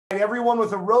everyone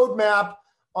with a roadmap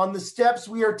on the steps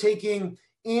we are taking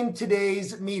in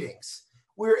today's meetings.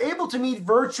 We're able to meet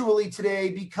virtually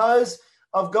today because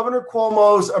of Governor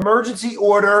Cuomo's emergency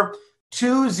order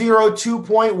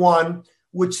 202.1,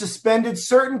 which suspended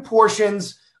certain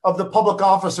portions of the public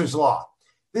officers law.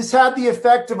 This had the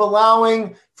effect of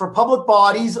allowing for public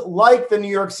bodies like the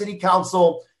New York City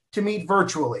Council to meet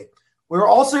virtually. We were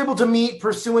also able to meet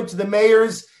pursuant to the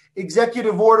mayor's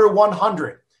Executive Order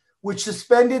 100, which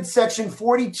suspended Section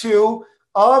 42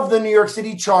 of the New York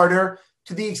City Charter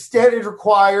to the extent it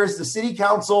requires the City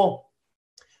Council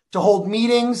to hold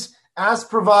meetings as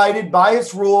provided by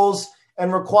its rules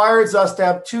and requires us to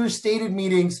have 2 stated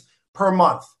meetings per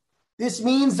month. This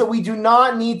means that we do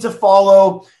not need to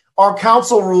follow our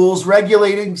council rules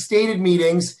regulating stated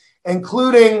meetings,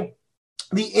 including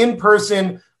the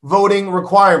in-person voting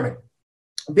requirement.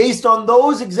 Based on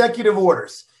those executive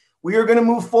orders, we are going to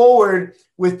move forward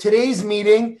with today's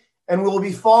meeting, and we will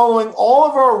be following all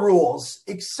of our rules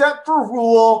except for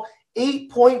Rule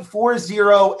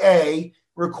 8.40A,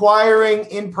 requiring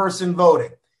in-person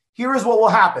voting. Here is what will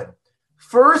happen.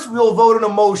 First, we will vote on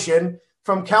a motion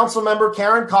from Councilmember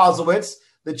Karen Kallos,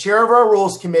 the chair of our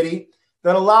Rules Committee,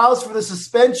 that allows for the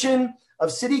suspension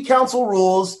of City Council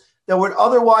rules that would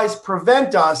otherwise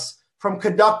prevent us from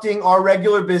conducting our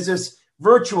regular business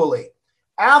virtually.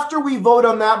 After we vote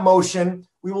on that motion,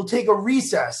 we will take a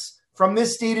recess from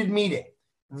this stated meeting.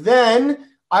 Then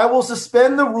I will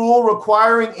suspend the rule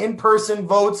requiring in-person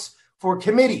votes for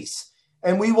committees,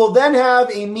 and we will then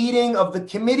have a meeting of the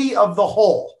Committee of the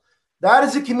Whole. That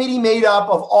is a committee made up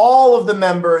of all of the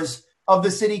members of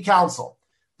the City Council.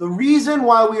 The reason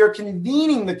why we are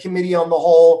convening the Committee on the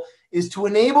Whole is to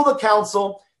enable the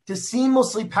Council to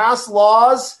seamlessly pass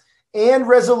laws and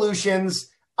resolutions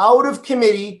out of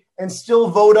committee and still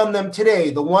vote on them today,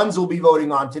 the ones we'll be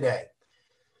voting on today.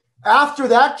 After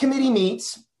that committee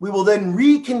meets, we will then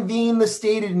reconvene the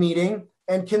stated meeting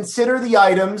and consider the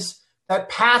items that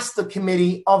passed the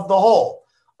Committee of the Whole,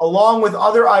 along with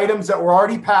other items that were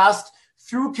already passed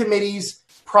through committees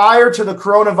prior to the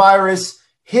coronavirus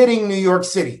hitting New York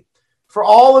City. For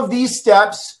all of these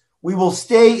steps, we will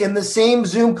stay in the same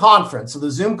Zoom conference. So the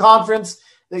Zoom conference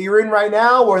that you're in right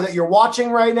now or that you're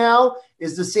watching right now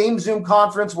is the same Zoom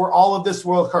conference where all of this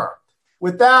will occur.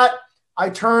 With that, I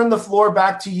turn the floor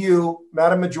back to you,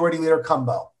 Madam Majority Leader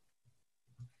Cumbo.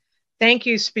 Thank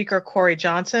you, Speaker Corey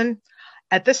Johnson.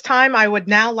 At this time, I would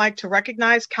now like to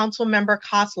recognize Councilmember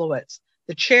Kallos,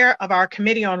 the chair of our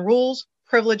Committee on Rules,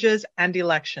 Privileges, and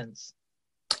Elections.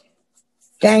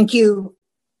 Thank you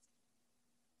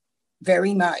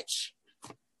very much.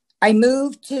 I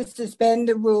move to suspend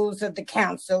the rules of the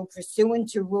Council pursuant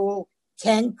to Rule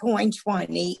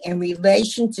 10.20 in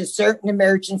relation to certain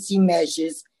emergency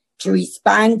measures to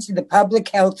respond to the public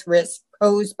health risk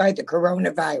posed by the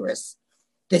coronavirus.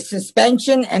 The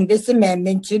suspension and this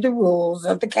amendment to the rules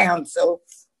of the Council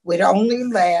would only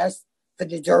last for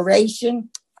the duration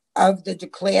of the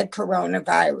declared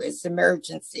coronavirus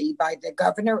emergency by the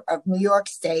Governor of New York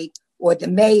State or the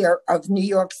Mayor of New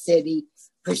York City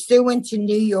pursuant to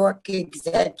New York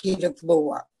executive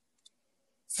law.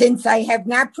 Since I have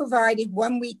not provided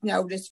 1 week notice